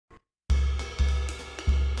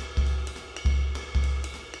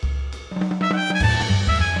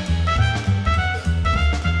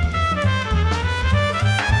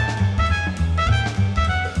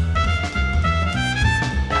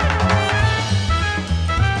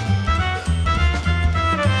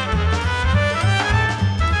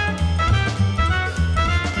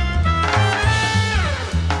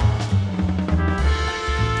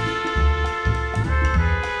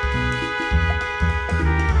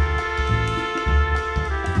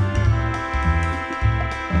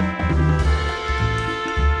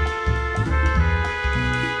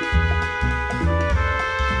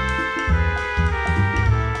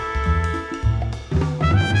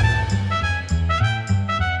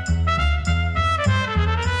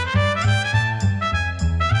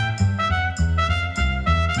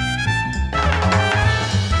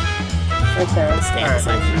Alright.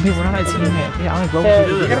 Hey, we're not at team yet. Yeah, I'm gonna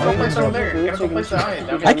go. You gotta go place over there. You gotta go place the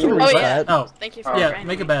iron. I can reach that. Oh, Thank you for yeah,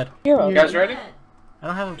 make a bed. You guys ready? I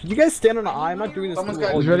don't have a... Can you guys stand on an eye? I'm not doing this. Someone's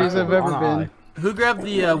got As ready as I've ever been. Who grabbed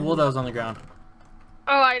the wool that was on the ground?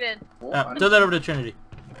 Oh, I did. Throw that over to Trinity.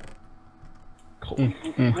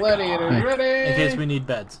 Gladiator, ready? In case we need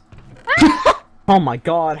beds. Oh my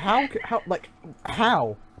god, how, like,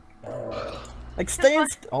 stand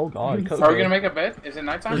oh god. Are we gonna make a bed? Is it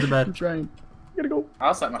nighttime? There's a bed. I'm trying. Gotta go.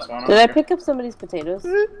 I'll set my spawn on. Did I pick up somebody's potatoes?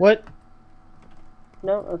 What?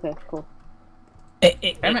 No? Okay, cool.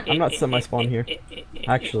 Damn it. I'm not setting my spawn here.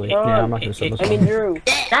 Actually, yeah, I'm not gonna set my spawn. I mean, Drew.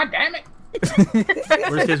 God damn it!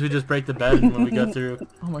 Worst case, we just break the bed and when we go through.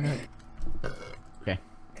 Oh my god. Okay.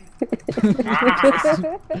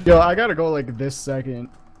 Yo, I gotta go like this second.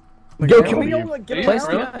 Yo, can we all like get Place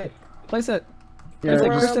around? it. Place it. Yeah,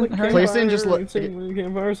 Like, just Kristen, hurry. place it and just look.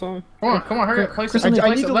 Come on, hurry up. Place it. Kristen, I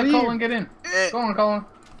Place need it. to Let leave. Colin get in. Go on, Colin.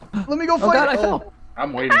 Let me go fight. Oh god, I fell.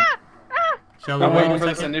 I'm waiting. Shall we I'm wait waiting a for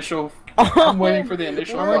this second? initial. I'm waiting for the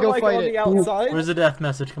initial. I'm gonna go Like, fight on it. the outside? Where's the death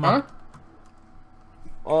message? Come on.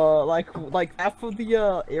 Huh? Like half of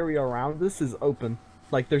the area around this is open.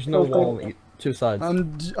 Like there's no wall on two sides.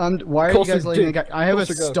 Why are you guys letting the guy? I have a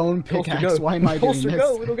Closer, go. stone Closer, pickaxe. go. Why am I doing Closer, this?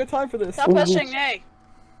 go. We don't got time for this. Stop pushing, hey.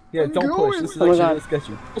 Yeah, I'm don't push. going. This is Oh my actually God. gonna sketch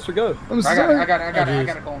you. Closer, go. I'm I sorry. got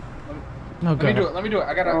it, Colin. No Let me do god. it. Let me do it.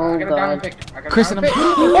 I got a Oh, diamond God. pick. I got a Kristen, diamond pick.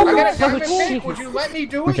 I'm- I got a diamond Oh, pick. Would you let me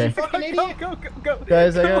do it, Okay. you fucking idiot? Go.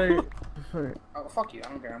 Guys, I gotta. Oh, fuck you. I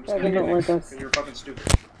don't care. I'm just I gonna don't do like it us. because you're fucking stupid.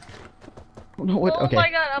 No, what? Oh Okay. my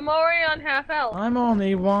god, I'm already on half health. I'm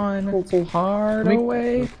only one Okay. heart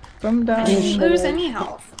away from dying. Lose any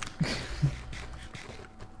health.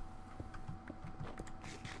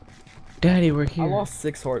 Daddy, we're I here. lost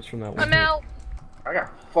 6 hearts from that one. I'm out. I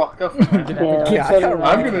got fucked up. Yeah, I gotta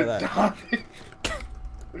I'm remember gonna that. die.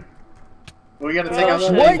 We gotta take out Oh,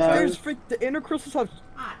 shit. What? God. There's the inner crystals have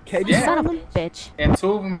cages Yeah. on them? Bitch. And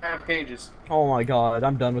 2 of them have cages. Oh my god,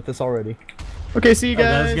 I'm done with this already. Okay, see you Oh,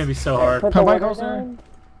 that's guys. gonna be so hard. Put the Come by, water Carlson. down.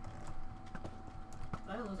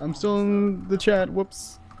 I'm still in the chat.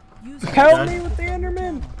 Whoops. Help me with the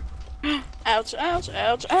Enderman! Ouch, ouch,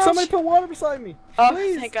 ouch, ouch. Somebody put water beside me! Oh,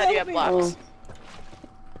 Please, thank god you have help me. blocks.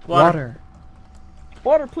 Water.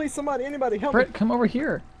 Water, please, somebody, anybody, help me! Britt, come over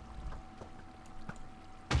here.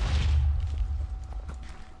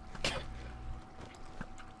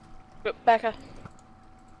 Becca.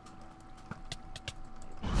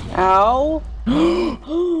 Ow.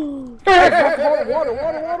 Water!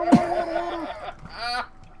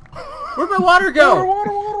 Where'd my water go?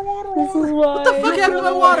 Water! This is why. What the fuck happened to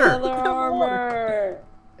my water? Another armor.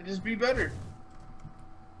 It'd just be better.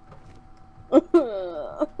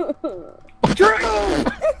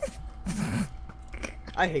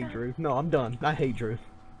 I hate Drew. No, I'm done. I hate Drew.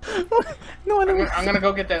 No, I I'm gonna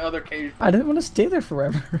go get that other cage. I didn't want to stay there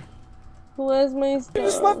forever. Where's my stuff? You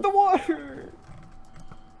just left the water!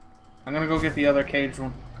 I'm gonna go get the other cage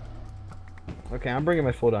one. Okay, I'm bringing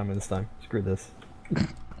my full diamond this time. Screw this.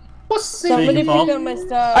 What's Somebody you fall? pick up my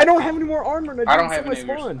stuff. I don't have any more armor and I I don't didn't have set any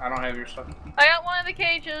my of yours. spawn. I don't have your stuff. I got one of the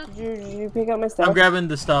cages. Did you pick up my stuff? I'm grabbing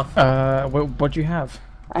the stuff. What'd you have?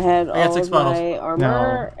 I had I got all 6 of bottles. my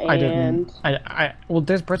armor No, I didn't. Well,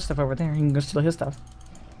 there's Britt stuff over there. You can go steal his stuff.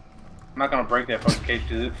 I'm not gonna break that fucking cage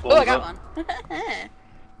because it flows Oh, I got up. one.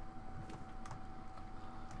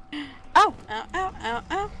 Ow, ow, ow, ow,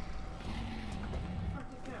 ow.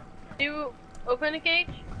 You open the cage?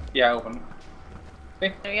 Yeah, I opened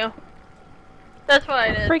it. There you go. That's what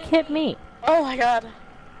I did. Freak hit me. Oh my god.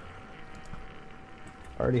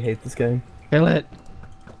 I already hate this game. Kill it.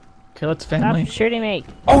 Kill its family. Stop shooting me.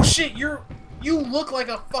 Oh shit, you look like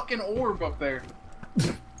a fucking orb up there.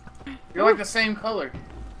 You're like the same color.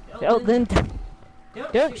 Oh, then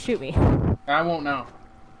don't shoot me. I won't know.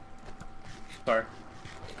 Sorry.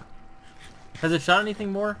 Has it shot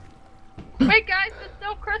anything more? Wait guys, there's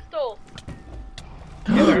no crystals.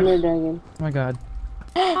 Yeah, there Ender is. dragon. Oh my god.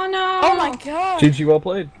 Oh no. Oh my god. GG, well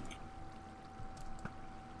played.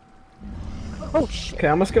 Oh shit. Okay,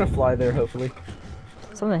 I'm just gonna fly there, hopefully.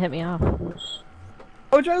 Something hit me off.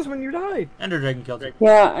 Oh, Jasmine, you died! Ender Dragon killed you.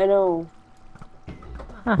 Yeah, I know.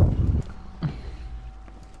 Huh.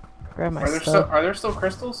 Grab my Are there stuff. still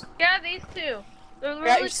crystals? Yeah, these two. They're Got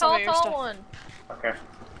really your some of your tall stuff. one. Okay.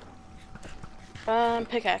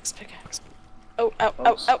 Pickaxe. Oh, ow,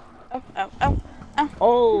 ow, ow, ow, ow, ow.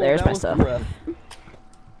 Oh, There's that my was stuff. the breath.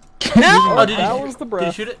 No! Oh, did that you, was the did breath.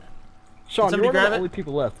 you shoot it? Sean, somebody you're one of grab the it? only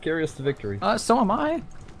people left. Carry us to victory. So am I.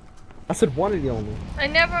 I said one of the only. I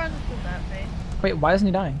never understood that thing. Wait, why isn't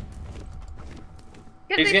he dying?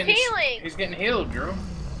 Because he's healing. He's getting healed, Drew.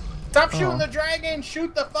 Stop shooting the dragon!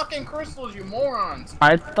 Shoot the fucking crystals, you morons!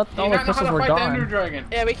 I thought Do all you the not know how crystals to were fight the Ender gone. Dragon?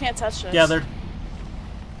 Yeah, we can't touch this. Yeah, they're.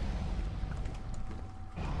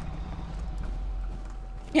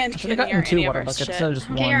 Can't I should have get near gotten 2 any of water our buckets shit. instead of just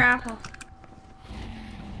Get your one. apple.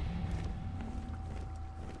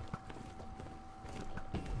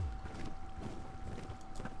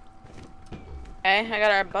 Okay, I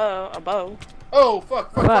got our bow. A bow. Oh,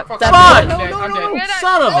 fuck. Fuck. I'm Fuck! dead, No, I'm dead. no,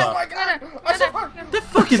 son of Oh a! my god! I survived! They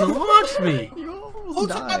fucking launched me! Who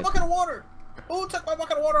took my bucket of water? Who took my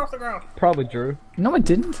bucket of water off the ground? Probably Drew. No, I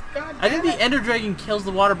didn't. God I think damn the Ender Dragon kills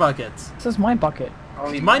the water buckets. This is my bucket. Oh,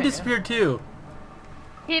 he Mine might, disappeared too.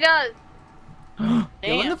 He does. Yeah,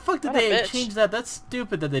 Damn. when the fuck did what a they bitch. change that? That's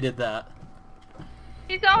stupid that they did that.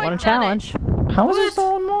 He's always What a done challenge. How is What? there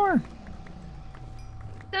stolen more? it.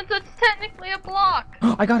 Since it's technically a block.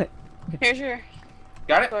 I got it. Here's your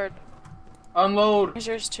Got it? sword. Unload. Here's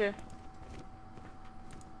yours too.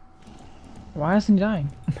 Why isn't he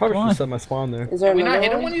dying? Probably Come should on. set my spawn there. Is there Did we not another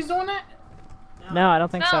hit him one? when he's doing that? No, I don't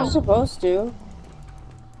think No. You're so. supposed to.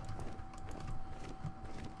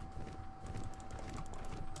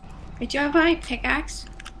 Did you have my pickaxe?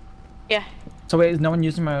 Yeah. So wait, is no one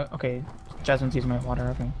using my... Okay, Jasmine's using my water,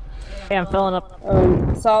 okay. Hey, I'm filling up.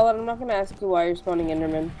 Solid, I'm not gonna ask you why you're spawning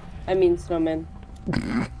Enderman. I mean snowmen.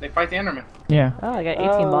 They fight the Enderman. Yeah. Oh, I got 18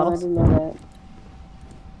 Oh, I bottles. didn't know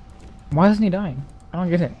Why isn't he dying? I don't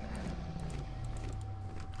get it.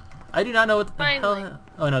 I do not know what the Finally. hell.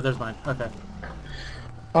 Oh no, there's mine. Okay.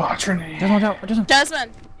 Oh, Trinity. Jasmine, watch out. Jasmine.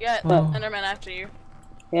 Jasmine, you got Oh. Enderman after you.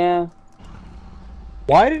 that. Yeah.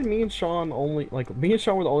 Why did me and Sean only me and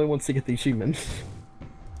Sean were the only ones to get the achievements?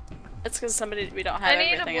 It's because we don't have I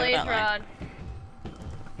need a everything in blaze the line. rod.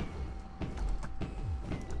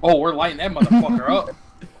 Oh, we're lighting that motherfucker up.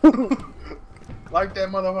 Light that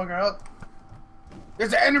motherfucker up.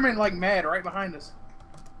 There's an Enderman like mad right behind us.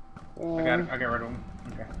 I got it. I got rid of him.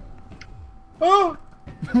 Okay. Oh!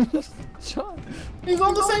 Sean. He's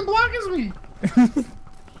on the same block as me!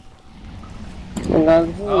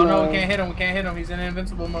 Oh no, we can't hit him. We can't hit him. He's in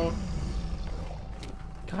invincible mode.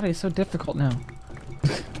 God, he's so difficult now.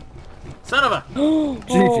 Son of a. Oh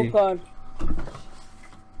GG. god.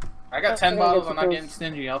 I got 10 I gotta bottles. get I'm too not close. getting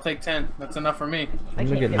stingy. I'll take 10. That's enough for me. I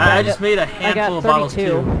can't get get I back. just made a I handful got of bottles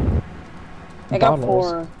 32. too. I got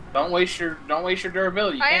Bottles. 4. Don't waste your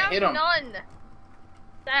durability. You I can't have hit him. none.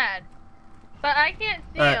 Sad. But I can't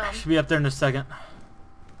see Alright, him. should be up there in a second.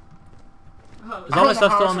 Is I all don't my know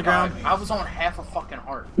stuff how still I on the ground? survived. I was on half a fucking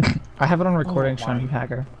heart. I have it on recording, Oh Sean, my. you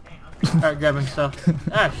hacker. Alright, grabbing stuff.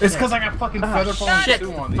 Ah, It's shit. because I got fucking feather falling Shit,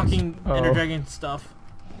 too on these. fucking Oh. Ender Dragon stuff.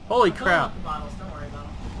 Holy crap.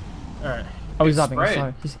 Alright. Oh, he's It's upping. sprayed.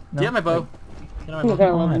 Sorry. He's, no, Do you have my bow? Get on my You bow.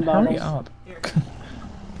 got Come 11 on, hurry bottles. up.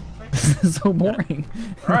 This is so boring.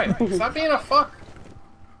 Alright, stop being a fuck.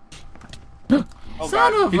 Oh Son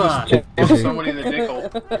god, of he a- just pushed somebody in the dick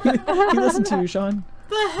hole. He listened to you, Sean.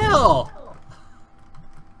 The hell?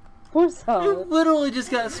 Poor You Solid. literally just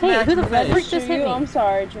got smacked who in the the fuck face. just hit You, me? I'm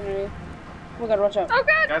sorry, Trinity. Oh my god, watch out. Oh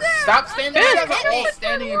god, Guys, damn! stop standing. You guys are all It's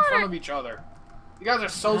standing in water. front of each other. You guys are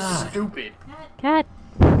so God. stupid. God.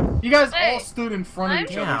 You guys Hey, all stood in front of I'm-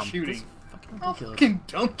 each Damn, other shooting. this is fucking How ridiculous. fucking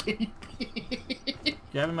dumb can you be?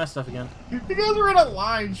 You having my stuff again? You guys were in a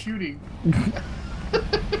line shooting.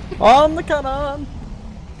 On the cannon.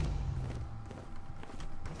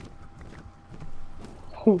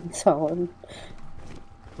 Solid.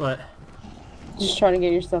 What? Just trying to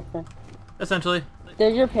get your stuff back. Essentially.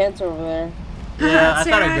 There's your pants over there. Yeah, I thought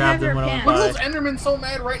Sarah, I grabbed have them when your I Look was at by. those Endermen so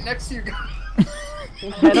mad right next to you guys.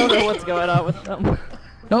 I don't know what's going on with them.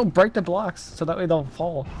 No, break the blocks so that way they'll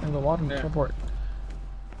fall in the water Yeah. report.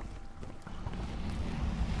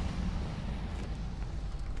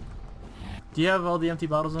 Do you have all the empty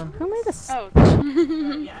bottles in? Who made this? Oh,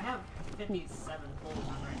 Yeah, I have 57 full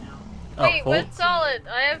right now. Oh, Wait, full? what's solid?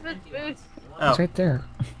 I have his boots. Oh. It's right there.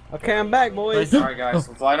 Okay, I'm back, boys. Alright guys,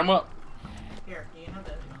 let's light them up. Here, you have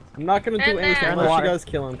that. I'm not gonna do And anything then- unless you Water. guys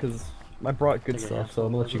kill him, because I brought good Okay, stuff, yeah. so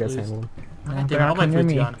I'm gonna let you guys handle him. God They're damn, all not my coming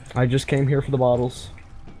food's near me. gone. I just came here for the bottles.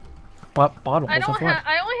 What bottles? I don't Of what? have.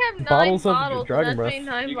 I only have 9 Bottles bottles. of dragon and breath. that's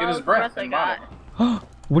 9 You get bottles his of breath I and got. bottle.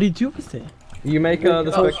 What do you do with it? You make the Oh.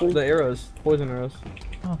 the arrows, poison arrows.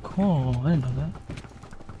 Oh, cool. I didn't know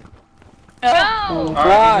that. No! Alright,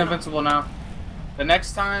 God. he's invincible now. The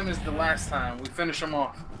next time is the last time. We finish him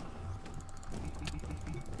off.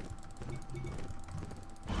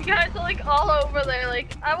 You guys are like all over there.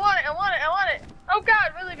 Like, I want it. I want it. I want it. Oh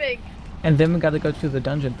god, really big. And then we gotta go to the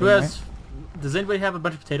dungeon Who thing, has... Does anybody have a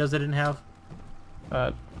bunch of potatoes they didn't have?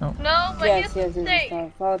 right? No. No, but Yes, here's yes, the yes.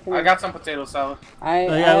 steak. Follow to me. I got some potato salad Oh,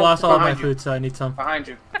 yeah, I have lost all of my behind you. food, so I need some. behind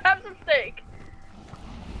you. Have some steak.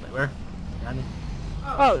 Where? Behind me?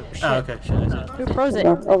 Oh, shit. Oh, okay. Shit, I see it. Who froze it?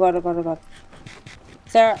 Oh god, oh god, oh god.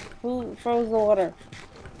 Sarah, who froze the water?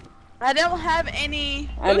 I don't have any.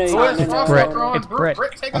 I know you Oh, it's don't know. Frostwalker on. It's Brett.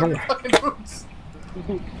 Brett, take I off don't- your fucking boots.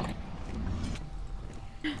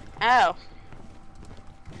 Ow.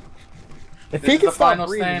 If This he is could the stop final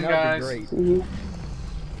breathing, stand, that'd guys. be great.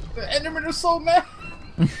 The Enderman is so mad.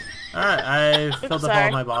 Alright, I filled up all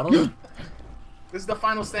sorry. my bottles. This is the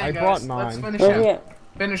final stand, I guys. brought Let's 9. finish Where him. we at?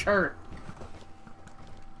 Finish her.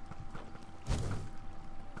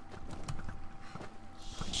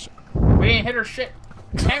 We ain't hit her shit.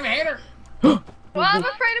 Damn it, hit her. Well, I'm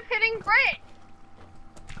afraid of hitting Brett.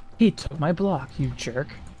 He took my block, you jerk.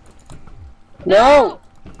 No!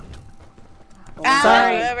 Ow,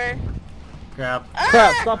 Sorry. whatever. Crap.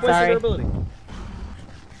 Crap, stop wasting Sorry. your ability.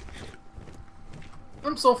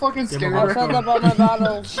 I'm so fucking Give scared. him a I filled up all my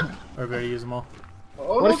bottles. Or better use them all.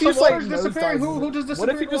 Oh, What if the you just like water's nose disappearing? dives? Who just What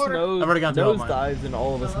if you disappeared just water? I've already gone through all nose mine. dives and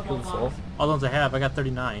all of us kill us all? All the ones I have, I got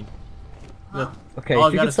 39. Okay, All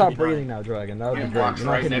if you got could is stop 39. breathing now, Dragon, that would be And great. Brock's You're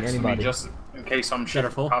not right hitting next to me anybody. just in case some shit Shut her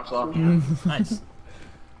full. pops off. Nice. That's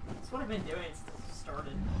what I've been doing since it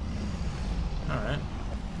started. Alright.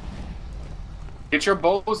 Get your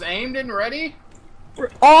bows aimed and ready.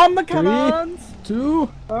 On the cannons!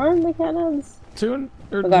 2, Arm the cannons. 2,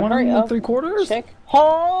 or Oh god, 1 hurry and up. 3/4? Check.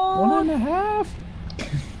 1 1/2?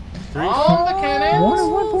 3, On the cannons. 1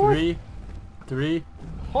 and 1/4? 3, 3,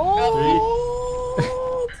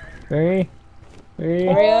 Hold! 3, 3,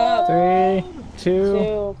 Hurry up. 3, 2,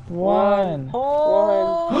 2, 1.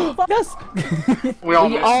 Hold! Yes! We all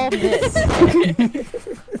We missed. all missed.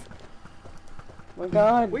 Oh my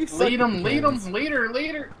god. We suck Lead at him, lead cannons. him, lead her,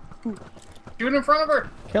 lead her. Shoot in front of her.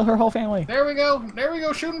 Kill her whole family. There we go. There we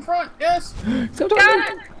go. Shoot in front. Yes. So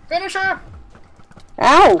Got it. Finish her.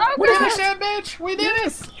 Ow! Oh, Finish that bitch. We did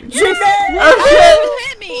it. Oh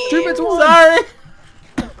Hit me. shit! Sorry!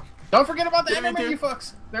 Don't forget about the Did I Enderman, do? you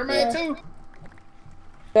fucks. They're mad too.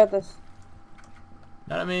 Got this.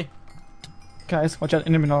 Not at me. Guys, watch out,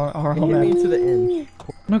 Enderman are Get home me now. to the end.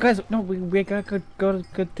 No, guys, no, we gotta go to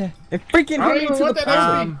good death. It freaking I don't hit me even to want the that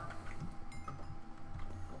bottom.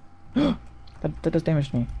 XP. That does damage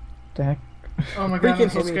to me. The heck? Oh my god, Freaking I'm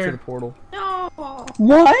so hit me into the scared. portal. No.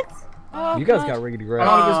 What? Oh, You guys God. got riggedy Come grab.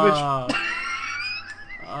 on, this bitch.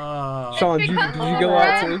 Sean, did you go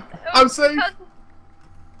out too? I'm safe.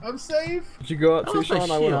 I'm safe. Did you go out I too, lost my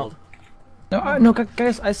Sean? I went out. shield. No,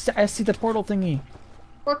 guys, I see the portal thingy.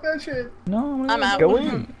 Fuck that shit. No, I'm out. Go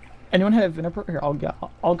in. Anyone have an Here,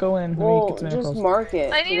 I'll go in. Let me Well, get some just pearls. mark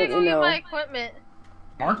it. I need to so go that get you my know. equipment.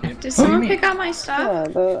 Mark it. Did someone pick up my stuff? Yeah,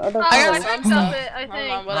 the other I got color. some Picked stuff. up it, I Hold on,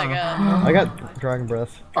 think. what I got? I got dragon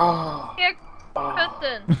breath. Oh, Here, oh,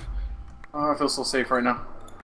 Kristen. I feel so safe right now.